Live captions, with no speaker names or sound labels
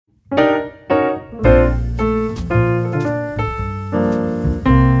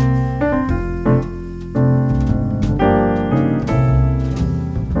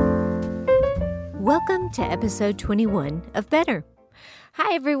episode 21 of Better.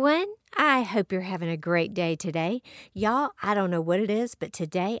 Hi, everyone. I hope you're having a great day today. Y'all, I don't know what it is, but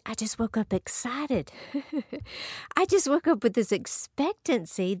today I just woke up excited. I just woke up with this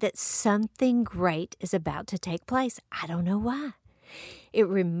expectancy that something great is about to take place. I don't know why. It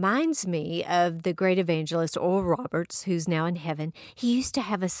reminds me of the great evangelist Oral Roberts, who's now in heaven. He used to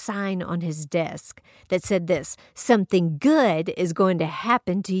have a sign on his desk that said this: something good is going to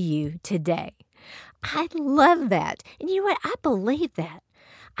happen to you today. I love that. And you know what? I believe that.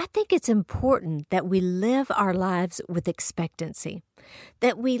 I think it's important that we live our lives with expectancy,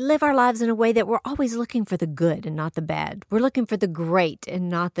 that we live our lives in a way that we're always looking for the good and not the bad. We're looking for the great and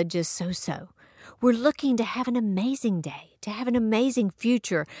not the just so-so. We're looking to have an amazing day, to have an amazing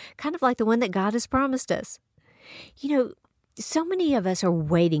future, kind of like the one that God has promised us. You know, so many of us are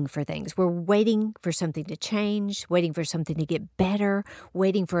waiting for things. We're waiting for something to change, waiting for something to get better,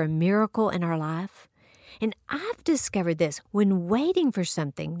 waiting for a miracle in our life. And I've discovered this: when waiting for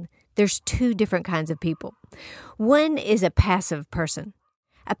something, there's two different kinds of people. One is a passive person.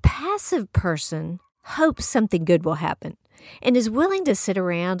 A passive person hopes something good will happen and is willing to sit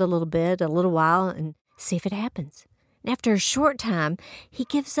around a little while, and see if it happens. And after a short time, he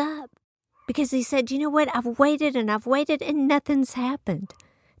gives up because he said, you know what, I've waited and nothing's happened.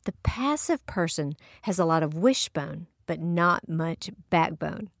 The passive person has a lot of wishbone, but not much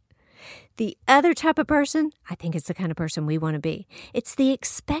backbone. The other type of person, I think it's the kind of person we want to be. It's the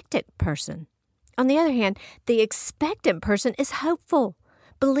expectant person. On the other hand, the expectant person is hopeful,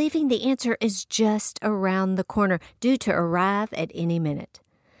 believing the answer is just around the corner, due to arrive at any minute.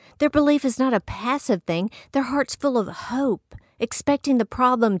 Their belief is not a passive thing. Their heart's full of hope, expecting the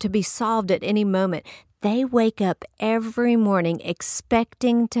problem to be solved at any moment. They wake up every morning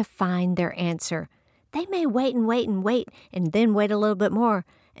expecting to find their answer. They may wait, and then wait a little bit more,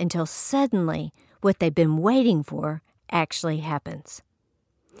 until suddenly what they've been waiting for actually happens.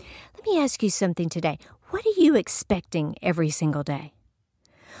 Let me ask you something today. What are you expecting every single day?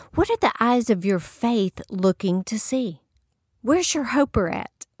 What are the eyes of your faith looking to see? Where's your hoper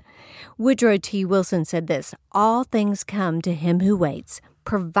at? Woodrow T. Wilson said this: all things come to him who waits,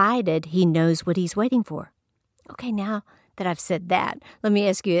 provided he knows what he's waiting for. Okay, now that I've said that, let me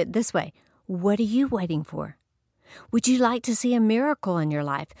ask you it this way. What are you waiting for? Would you like to see a miracle in your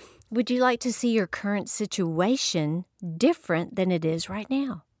life? Would you like to see your current situation different than it is right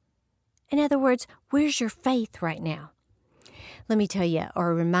now? In other words, where's your faith right now? Let me tell you,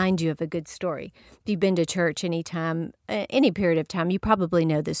 or remind you of a good story. If you've been to church any period of time, you probably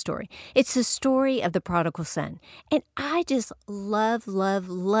know this story. It's the story of the prodigal son. And I just love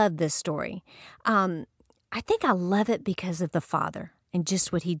this story. I think I love it because of the father and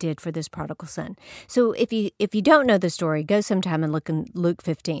just what he did for this prodigal son. So if you don't know the story, go sometime and look in Luke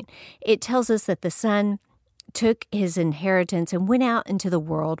 15. It tells us that the son took his inheritance and went out into the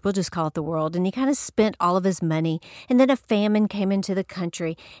world. We'll just call it the world. And he kind of spent all of his money. And then a famine came into the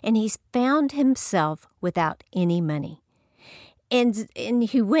country, and he found himself without any money. And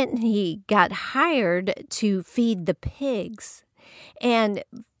he went and he got hired to feed the pigs. And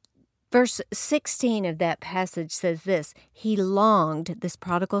Verse 16 of that passage says this: this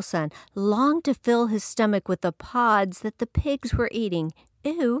prodigal son, longed to fill his stomach with the pods that the pigs were eating.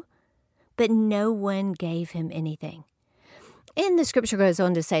 Ew! But no one gave him anything. And the scripture goes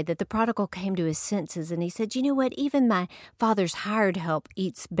on to say that the prodigal came to his senses and he said, you know what, even my father's hired help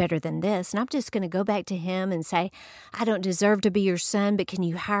eats better than this. And I'm just going to go back to him and say, I don't deserve to be your son, but can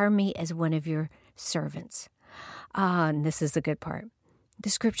you hire me as one of your servants? And this is the good part. The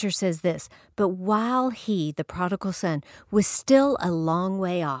scripture says this: but while he, the prodigal son, was still a long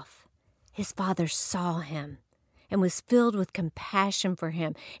way off, his father saw him and was filled with compassion for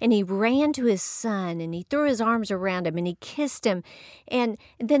him. And he ran to his son and he threw his arms around him and he kissed him. And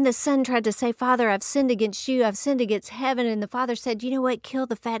then the son tried to say, Father, I've sinned against you. I've sinned against heaven. And the father said, you know what? Kill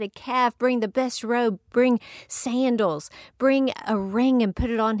the fatted calf, bring the best robe, bring sandals, bring a ring and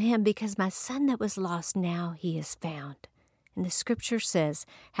put it on him, because my son that was lost, now he is found. And the scripture says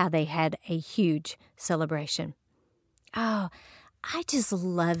how they had a huge celebration. Oh, I just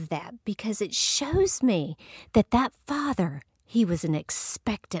love that, because it shows me that father, he was an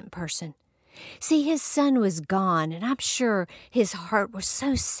expectant person. See, his son was gone, and I'm sure his heart was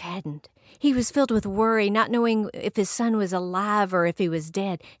so saddened. He was filled with worry, not knowing if his son was alive or if he was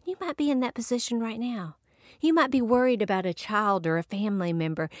dead. You might be in that position right now. You might be worried about a child or a family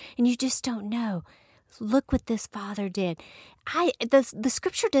member, and you just don't know. Look what this father did. The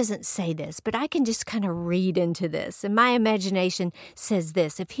scripture doesn't say this, but I can just kind of read into this. And my imagination says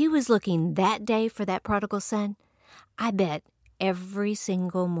this: if he was looking that day for that prodigal son, I bet every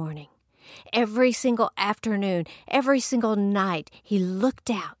single morning Every single afternoon, every single night, he looked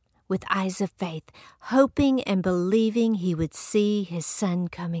out with eyes of faith, hoping and believing he would see his son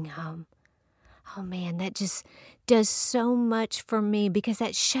coming home. Oh man, that just does so much for me because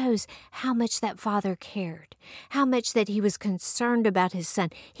that shows how much that father cared, how much that he was concerned about his son.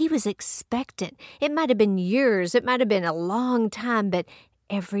 He was expectant. It might have been years, it might have been a long time, but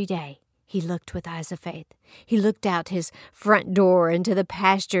every day he looked with eyes of faith. He looked out his front door into the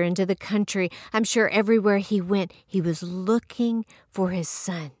pasture, into the country. I'm sure everywhere he went, he was looking for his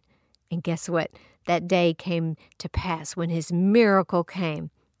son. And guess what? That day came to pass when his miracle came,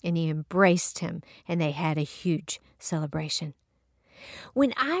 and he embraced him, and they had a huge celebration.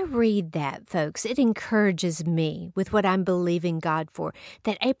 When I read that, folks, it encourages me with what I'm believing God for,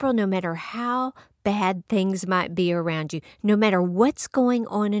 that April, no matter how bad things might be around you, no matter what's going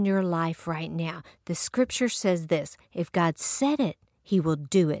on in your life right now, the scripture says this: if God said it, he will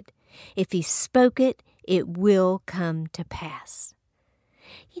do it. If he spoke it, it will come to pass.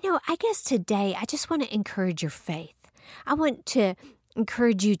 I guess today I just want to encourage your faith. I want to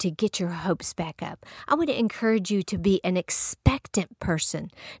encourage you to get your hopes back up. I want to encourage you to be an expectant person,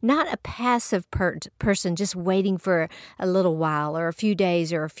 not a passive person just waiting for a little while or a few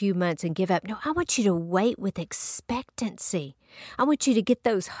days or a few months and give up. No, I want you to wait with expectancy. I want you to get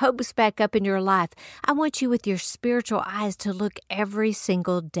those hopes back up in your life. I want you with your spiritual eyes to look every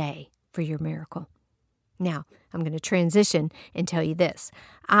single day for your miracle. Now, I'm going to transition and tell you this.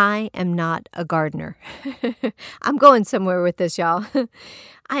 I am not a gardener. I'm going somewhere with this, y'all.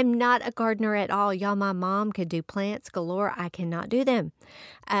 I'm not a gardener at all. Y'all, my mom could do plants galore. I cannot do them.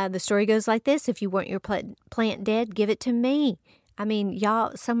 The story goes like this. If you want your plant dead, give it to me. I mean,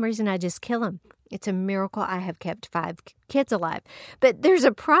 y'all, some reason I just kill them. It's a miracle I have kept 5 kids alive. But there's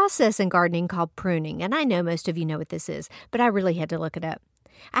a process in gardening called pruning, and I know most of you know what this is, but I really had to look it up.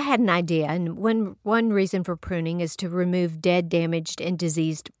 I had an idea, and one reason for pruning is to remove dead, damaged, and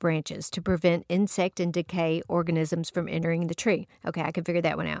diseased branches to prevent insect and decay organisms from entering the tree. Okay, I can figure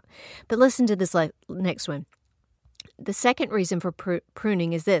that one out. But listen to this next one. The second reason for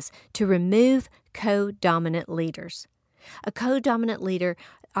pruning is this: to remove co-dominant leaders. A co-dominant leader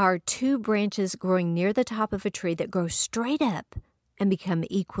are 2 branches growing near the top of a tree that grow straight up and become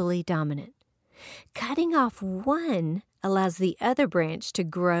equally dominant. Cutting off one allows the other branch to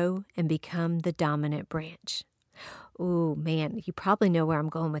grow and become the dominant branch. Oh, man, you probably know where I'm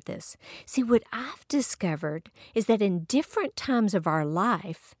going with this. See, what I've discovered is that in different times of our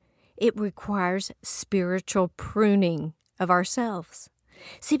life, it requires spiritual pruning of ourselves.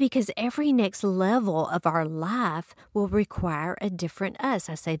 See, because every next level of our life will require a different us.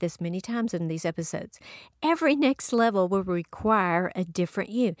 I say this many times in these episodes. Every next level will require a different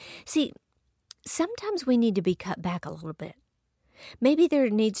you. See, sometimes we need to be cut back a little bit. Maybe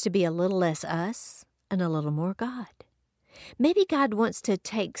there needs to be a little less us and a little more God. Maybe God wants to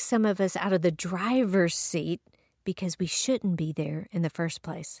take some of us out of the driver's seat because we shouldn't be there in the first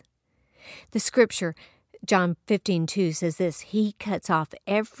place. The scripture, John 15:2 says this: He cuts off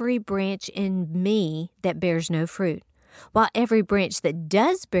every branch in me that bears no fruit, while every branch that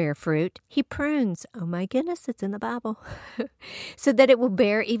does bear fruit, he prunes. Oh my goodness, it's in the Bible. So that it will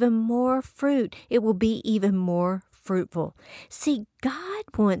bear even more fruit. It will be even more fruitful. See, God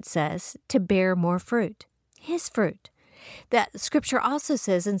wants us to bear more fruit, His fruit. That scripture also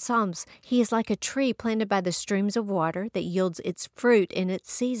says in Psalms, He is like a tree planted by the streams of water that yields its fruit in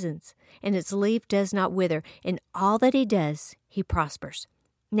its seasons, and its leaf does not wither. In all that He does, He prospers.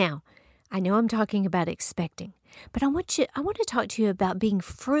 Now, I know I'm talking about expecting, but I want to talk to you about being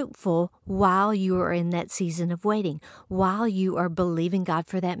fruitful while you are in that season of waiting, while you are believing God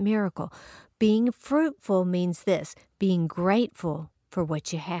for that miracle. Being fruitful means this: being grateful for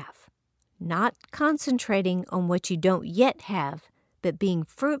what you have. Not concentrating on what you don't yet have, but being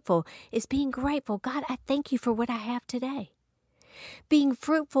fruitful is being grateful. God, I thank you for what I have today. Being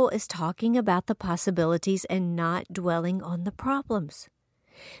fruitful is talking about the possibilities and not dwelling on the problems.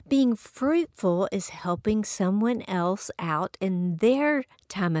 Being fruitful is helping someone else out in their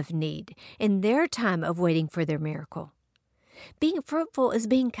time of need, in their time of waiting for their miracle. Being fruitful is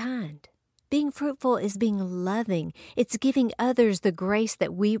being kind. Being fruitful is being loving. It's giving others the grace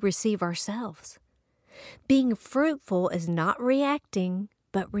that we receive ourselves. Being fruitful is not reacting,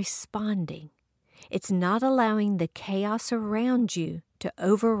 but responding. It's not allowing the chaos around you to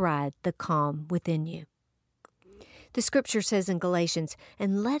override the calm within you. The scripture says in Galatians,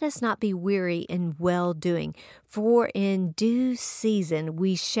 "And let us not be weary in well-doing, for in due season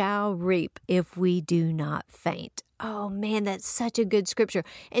we shall reap if we do not faint." Oh man, that's such a good scripture.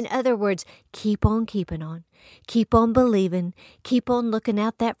 In other words, keep on keeping on. Keep on believing. Keep on looking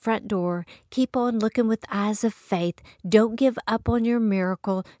out that front door. Keep on looking with eyes of faith. Don't give up on your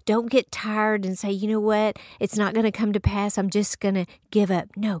miracle. Don't get tired and say, you know what? It's not going to come to pass. I'm just going to give up.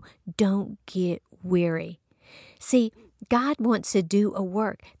 No, don't get weary. See, God wants to do a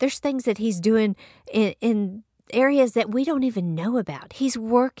work. There's things that He's doing in areas that we don't even know about. He's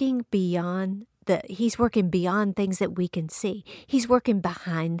working beyond things that we can see. He's working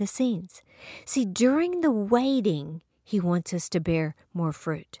behind the scenes. See, during the waiting, He wants us to bear more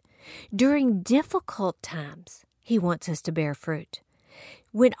fruit. During difficult times, He wants us to bear fruit.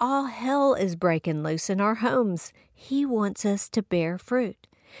 When all hell is breaking loose in our homes, He wants us to bear fruit.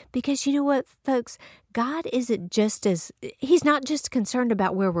 Because you know what, folks? God He's not just concerned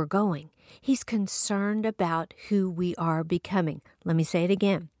about where we're going. He's concerned about who we are becoming. Let me say it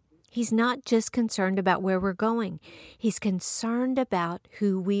again. He's not just concerned about where we're going. He's concerned about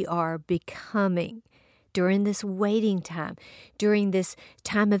who we are becoming during this waiting time, during this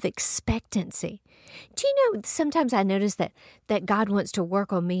time of expectancy. Do you know, sometimes I notice that God wants to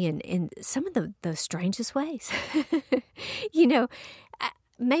work on me in some of the strangest ways. You know,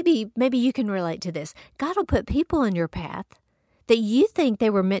 maybe you can relate to this. God will put people in your path that you think they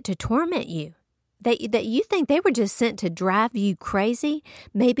were meant to torment you. That you think they were just sent to drive you crazy.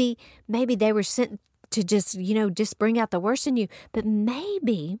 Maybe they were sent to just bring out the worst in you. But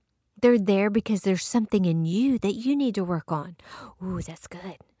maybe they're there because there's something in you that you need to work on. Ooh, that's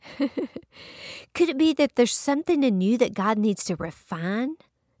good. Could it be that there's something in you that God needs to refine,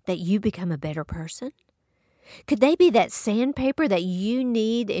 that you become a better person? Could they be that sandpaper that you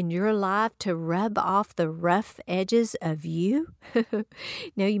need in your life to rub off the rough edges of you?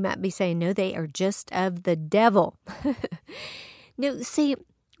 No, you might be saying, no, they are just of the devil. No, see,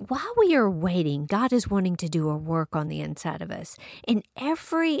 while we are waiting, God is wanting to do a work on the inside of us. In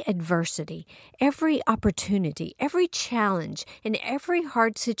every adversity, every opportunity, every challenge, and every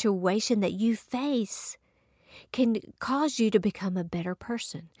hard situation that you face can cause you to become a better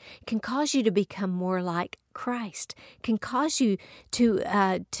person, can cause you to become more like Christ, can cause you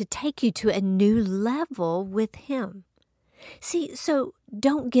to take you to a new level with Him. See, so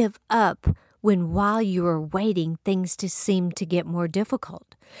don't give up while you are waiting, things to seem to get more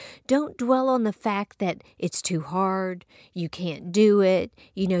difficult. Don't dwell on the fact that it's too hard, you can't do it,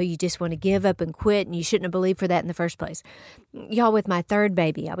 you just want to give up and quit, and you shouldn't have believed for that in the first place. Y'all, with my third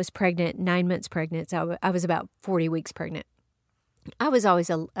baby, I was pregnant, 9 months pregnant, so I was about 40 weeks pregnant. I was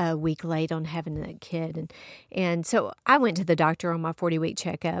always a week late on having a kid, and so I went to the doctor on my 40-week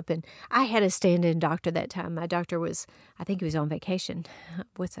checkup, and I had a stand-in doctor that time. My doctor I think he was on vacation.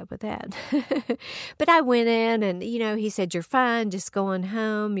 What's up with that? But I went in, and he said, "You're fine. Just go on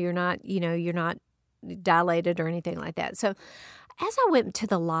home. You're not dilated or anything like that." So, as I went to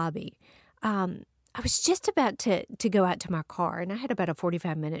the lobby, I was just about to go out to my car, and I had about a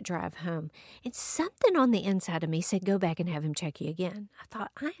 45-minute drive home. And something on the inside of me said, go back and have him check you again. I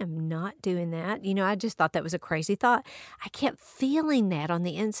thought, I am not doing that. I just thought that was a crazy thought. I kept feeling that on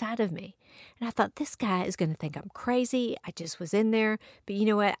the inside of me. And I thought, this guy is going to think I'm crazy. I just was in there. But you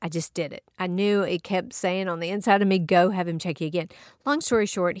know what? I just did it. I knew it kept saying on the inside of me, go have him check you again. Long story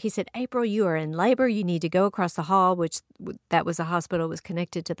short, he said, April, you are in labor. You need to go across the hall, which that was a hospital, was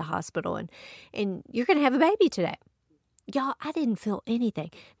connected to the hospital. And you're going to have a baby today. Y'all, I didn't feel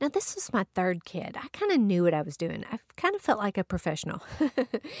anything. Now, this was my third kid. I kind of knew what I was doing. I kind of felt like a professional.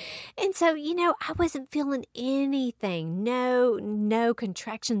 And so, I wasn't feeling anything. No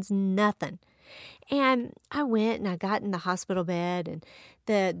contractions, nothing. And I went and I got in the hospital bed, and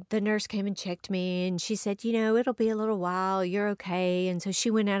the nurse came and checked me, and she said, it'll be a little while, you're okay. And so she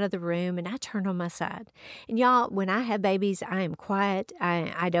went out of the room, and I turned on my side. And y'all, when I have babies, I am quiet.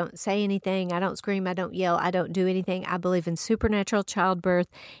 I don't say anything. I don't scream. I don't yell. I don't do anything. I believe in supernatural childbirth,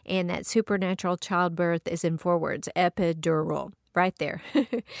 and that supernatural childbirth is in 4 words, epidural. Right there.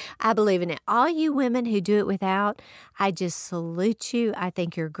 I believe in it. All you women who do it without, I just salute you. I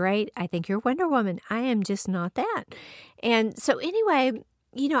think you're great. I think you're Wonder Woman. I am just not that. And so anyway,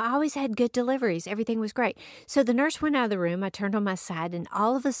 I always had good deliveries. Everything was great. So the nurse went out of the room. I turned on my side, and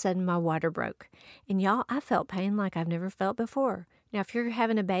all of a sudden my water broke. And y'all, I felt pain like I've never felt before. Now, if you're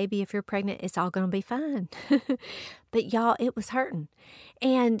having a baby, if you're pregnant, it's all going to be fine. But y'all, it was hurting.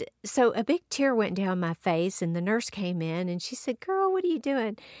 And so a big tear went down my face, and the nurse came in, and she said, girl, what are you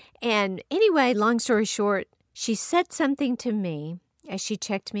doing? And anyway, long story short, she said something to me as she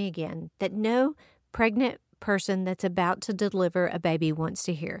checked me again that no pregnant person that's about to deliver a baby wants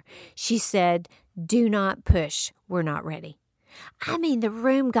to hear. She said, do not push. We're not ready. I mean, the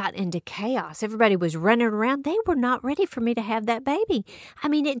room got into chaos. Everybody was running around. They were not ready for me to have that baby. I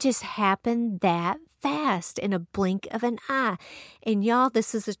mean, it just happened that fast in a blink of an eye. And y'all,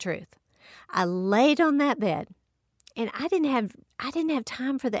 this is the truth. I laid on that bed and I didn't have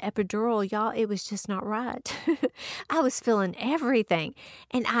time for the epidural, y'all. It was just not right. I was feeling everything.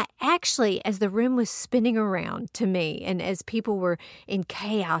 And I actually, as the room was spinning around to me and as people were in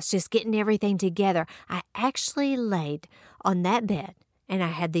chaos, just getting everything together, I actually laid on that bed and I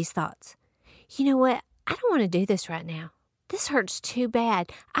had these thoughts. You know what? I don't want to do this right now. This hurts too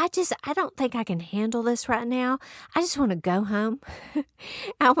bad. I don't think I can handle this right now. I just want to go home.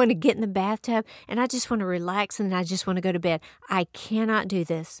 I want to get in the bathtub and I just want to relax and I just want to go to bed. I cannot do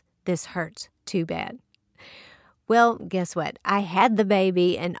this. This hurts too bad. Well, guess what? I had the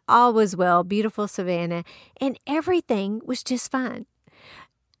baby and all was well, beautiful Savannah, and everything was just fine.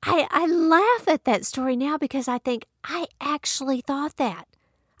 I laugh at that story now because I think I actually thought that.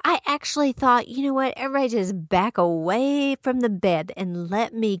 I actually thought, you know what, everybody just back away from the bed and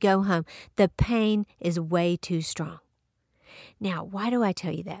let me go home. The pain is way too strong. Now, why do I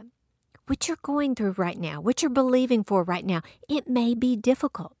tell you that? What you're going through right now, what you're believing for right now, it may be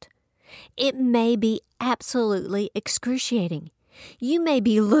difficult. It may be absolutely excruciating. You may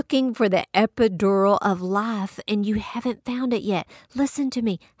be looking for the epidural of life and you haven't found it yet. Listen to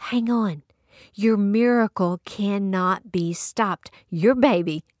me. Hang on. Your miracle cannot be stopped. Your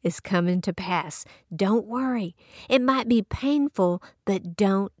baby is coming to pass. Don't worry. It might be painful, but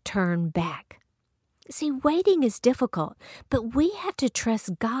don't turn back. See, waiting is difficult, but we have to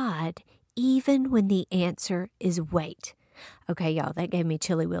trust God even when the answer is wait. Okay, y'all, that gave me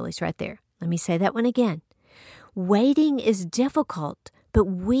chilly willies right there. Let me say that one again. Waiting is difficult, but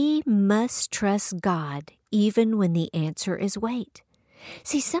we must trust God even when the answer is wait.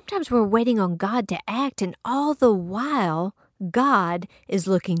 See, sometimes we're waiting on God to act, and all the while, God is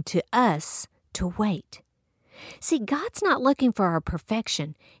looking to us to wait. See, God's not looking for our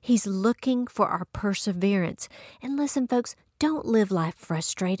perfection. He's looking for our perseverance. And listen, folks, don't live life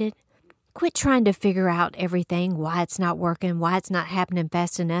frustrated. Quit trying to figure out everything, why it's not working, why it's not happening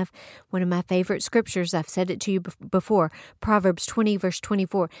fast enough. One of my favorite scriptures, I've said it to you before, Proverbs 20, verse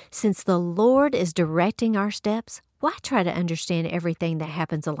 24. Since the Lord is directing our steps, why try to understand everything that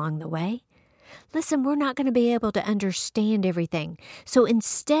happens along the way? Listen, we're not going to be able to understand everything. So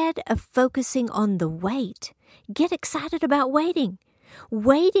instead of focusing on the wait, get excited about waiting.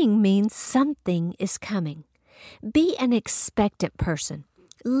 Waiting means something is coming. Be an expectant person.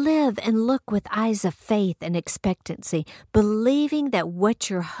 Live and look with eyes of faith and expectancy, believing that what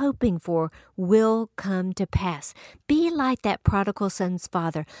you're hoping for will come to pass. Be like that prodigal son's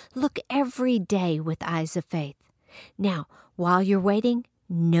father. Look every day with eyes of faith. Now, while you're waiting,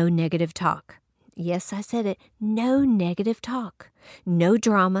 no negative talk. Yes, I said it. No negative talk. No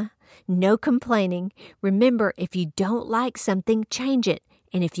drama. No complaining. Remember, if you don't like something, change it.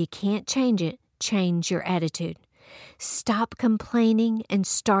 And if you can't change it, change your attitude. Stop complaining and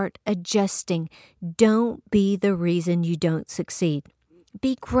start adjusting. Don't be the reason you don't succeed.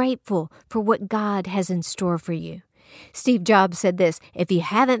 Be grateful for what God has in store for you. Steve Jobs said this, if you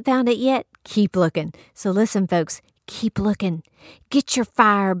haven't found it yet, keep looking. So listen, folks, keep looking. Get your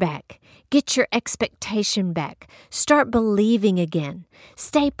fire back. Get your expectation back. Start believing again.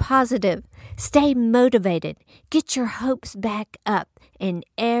 Stay positive. Stay motivated. Get your hopes back up. And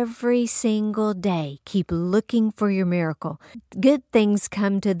every single day, keep looking for your miracle. Good things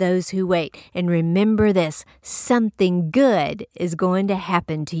come to those who wait. And remember this, something good is going to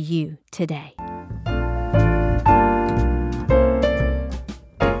happen to you today.